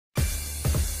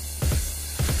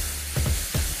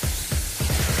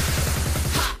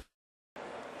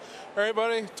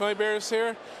Everybody, Tony Bears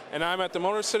here, and I'm at the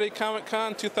Motor City Comic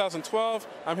Con 2012.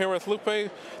 I'm here with Lupe, the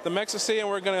Mexi, and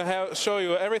we're going to show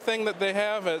you everything that they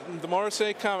have at the Motor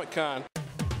City Comic Con.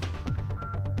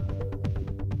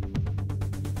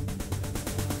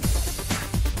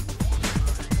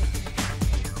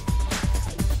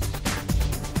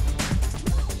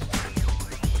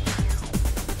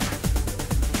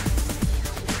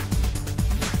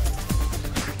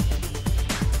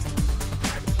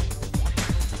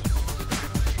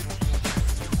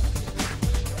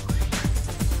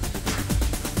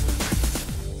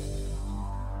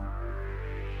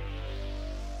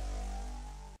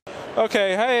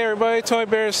 Okay, hey everybody, Tony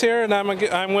Bears here, and I'm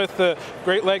with the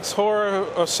Great Lakes Horror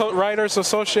Writers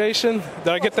Association.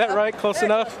 Did I get that right? Close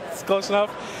enough? It's close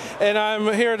enough. And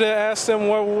I'm here to ask them,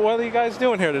 what are you guys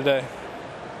doing here today?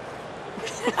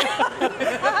 No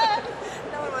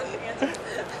one wants to answer.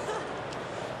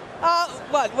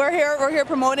 We're here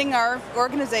promoting our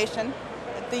organization,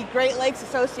 the Great Lakes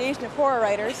Association of Horror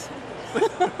Writers.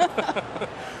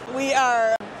 We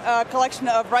are a collection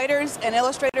of writers and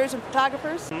illustrators and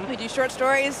photographers. We do short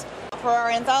stories for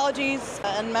our anthologies,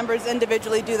 and members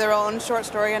individually do their own short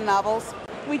story and novels.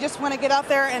 We just want to get out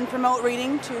there and promote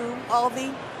reading to all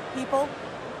the people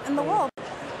in the world.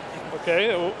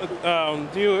 Okay,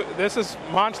 this is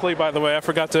Montley, by the way, I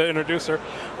forgot to introduce her.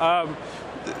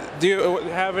 Do you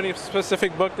have any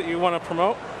specific book that you want to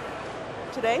promote?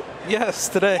 Today? Yes,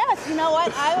 today. Yes, you know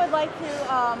what? I would like to,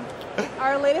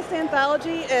 our latest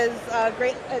anthology is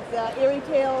Eerie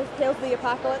Tales, Tales of the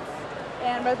Apocalypse,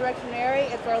 and Resurrection Mary.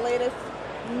 It's our latest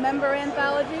member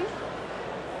anthology.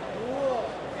 Ooh.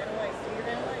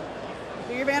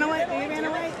 Do your Vanna White. Do your Vanna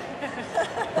White.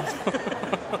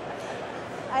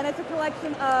 And it's a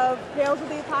collection of Tales of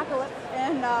the Apocalypse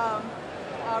and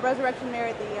Resurrection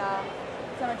Mary, the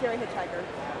Cemetery Hitchhiker.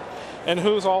 And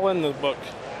who's all in the book?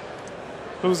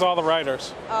 Who's all the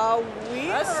writers? We are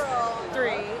all three,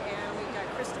 and we've got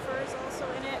Christopher is also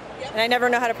in it. Yep. And I never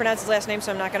know how to pronounce his last name,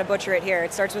 so I'm not going to butcher it here.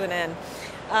 It starts with an N.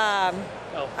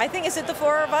 I think, is it the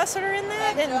four of us that are in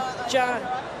that? And John.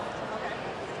 Okay.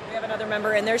 We have another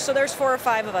member in there, so there's 4 or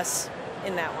 5 of us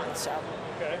in that one. So.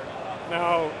 Okay.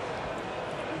 Now,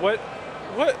 what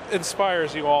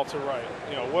inspires you all to write?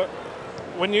 You know,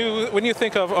 when you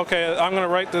think of, okay, I'm going to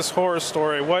write this horror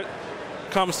story, what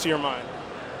comes to your mind?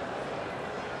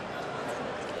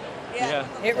 Yeah.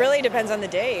 It really depends on the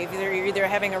day. You're either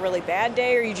having a really bad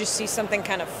day or you just see something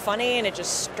kind of funny and it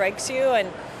just strikes you.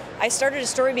 And I started a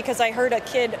story because I heard a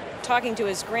kid talking to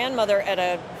his grandmother at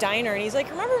a diner, and he's like,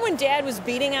 "Remember when Dad was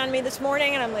beating on me this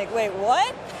morning?" And I'm like, "Wait,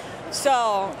 what?" So,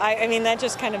 I mean, that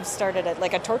just kind of started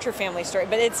like a torture family story.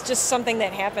 But it's just something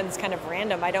that happens kind of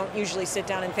random. I don't usually sit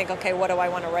down and think, okay, what do I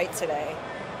want to write today?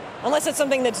 Unless it's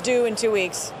something that's due in 2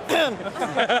 weeks. Then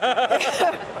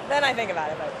I think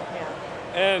about it, but yeah.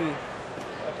 And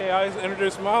okay, I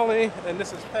introduced Molly, and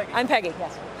this is Peggy. I'm Peggy,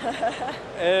 yes.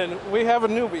 And we have a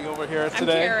newbie over here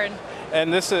today. I'm Karen.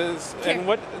 And this is, and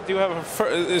what, do you have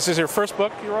is this your first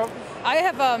book you wrote? I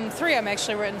have 3 I've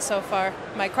actually written so far.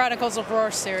 My Chronicles of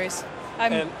Roar series.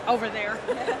 I'm over there.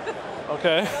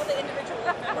 Okay. All the individual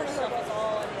members was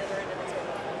all on the other end of the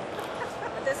table.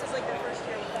 But this is like their first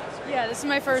year with us, right? Yeah, this is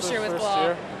my first year with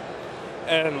Blah.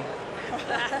 And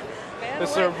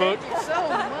this is our book. Thank you so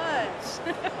much.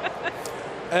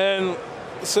 And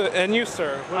so, and you,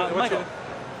 sir, Michael.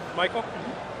 Michael?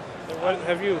 What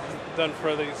have you done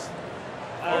for these?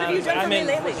 What have you done for me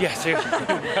lately? Yes,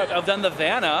 I've done the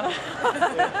Vanna.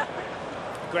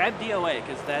 Grab DOA,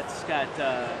 because that's got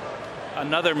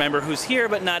another member who's here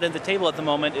but not at the table at the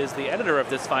moment, is the editor of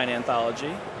this fine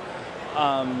anthology.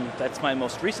 That's my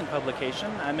most recent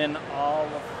publication. I'm in all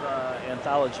of the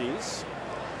anthologies.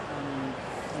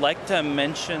 Like to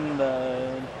mention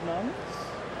the nuns?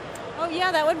 Oh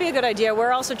yeah, that would be a good idea.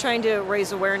 We're also trying to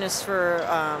raise awareness for,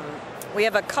 we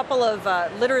have a couple of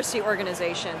literacy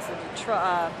organizations,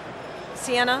 the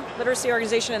Siena Literacy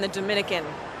Organization and the Dominican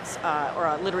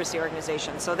Literacy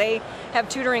Organization. So they have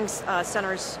tutoring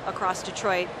centers across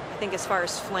Detroit, I think as far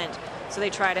as Flint. So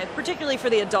they try to, particularly for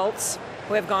the adults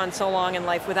who have gone so long in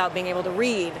life without being able to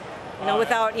read, you know,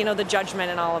 without, you know, the judgment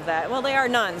and all of that. Well, they are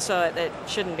nuns, so it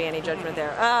shouldn't be any judgment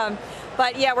there.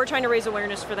 But yeah, we're trying to raise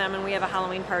awareness for them, and we have a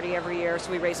Halloween party every year,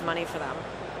 so we raise money for them.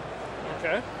 Yeah.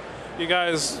 Okay. You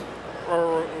guys,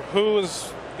 or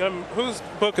whose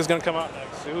book is going to come out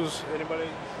next? Anybody?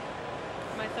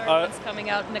 My third one's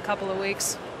coming out in a couple of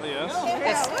weeks. Yes.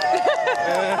 Yes.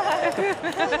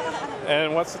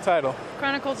 And what's the title?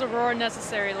 Chronicles of Roar,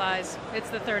 Necessary Lies.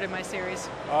 It's the 3rd in my series.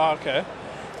 Oh, okay.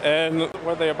 And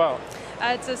what are they about?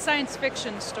 It's a science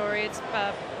fiction story. It's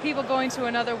people going to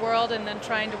another world and then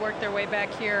trying to work their way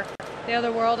back here. the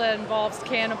other world that involves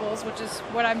cannibals, which is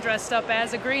what I'm dressed up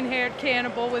as, a green-haired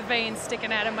cannibal with veins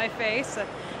sticking out of my face,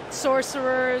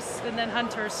 sorcerers, and then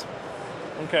hunters.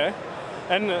 Okay.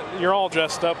 And you're all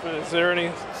dressed up. Is there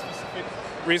any specific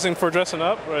reason for dressing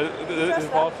up? Or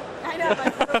involved? I know.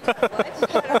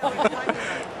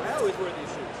 I always wear these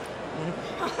shoes.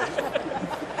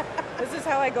 This is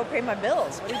how I go pay my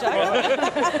bills. What are you talking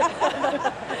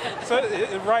about? So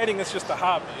writing is just a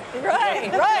hobby.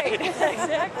 Right.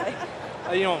 Exactly.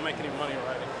 You don't make any money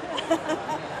writing.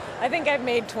 I think I've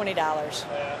made $20.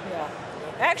 Yeah.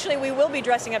 Actually, we will be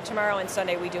dressing up tomorrow and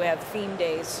Sunday. We do have theme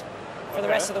days for the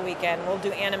rest of the weekend. We'll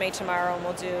do anime tomorrow, and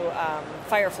we'll do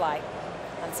Firefly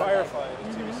on Sunday. Firefly, the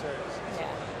TV series.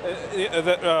 Yeah.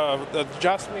 The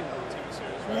Joss Whedon TV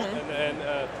series, right?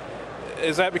 And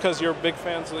is that because you're big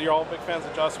fans? You're all big fans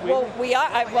of Joss Whedon? Well, we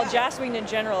are. Well, Joss Whedon in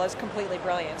general is completely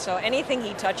brilliant. So anything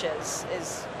he touches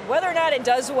is, whether or not it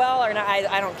does well or not,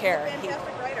 I don't care.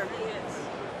 Fantastic writer. He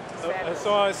is.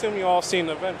 So I assume you all seen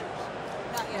Avengers.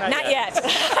 Not yet.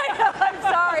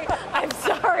 I'm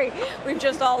sorry. We've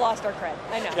just all lost our cred.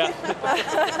 I know.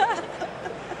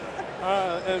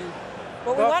 And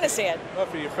But we want to see it.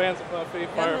 Buffy, you're fans of Buffy,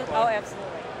 Firefly. Oh,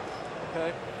 absolutely.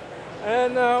 Okay.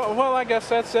 And well, I guess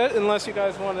that's it. Unless you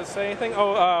guys want to say anything.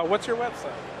 Oh, what's your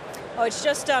website? Oh, it's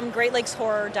just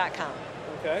GreatLakesHorror.com.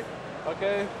 Okay.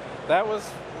 Okay. That was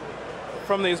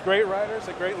from these great writers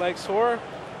at Great Lakes Horror.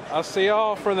 I'll see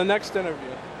y'all for the next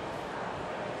interview.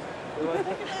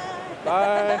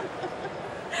 Bye.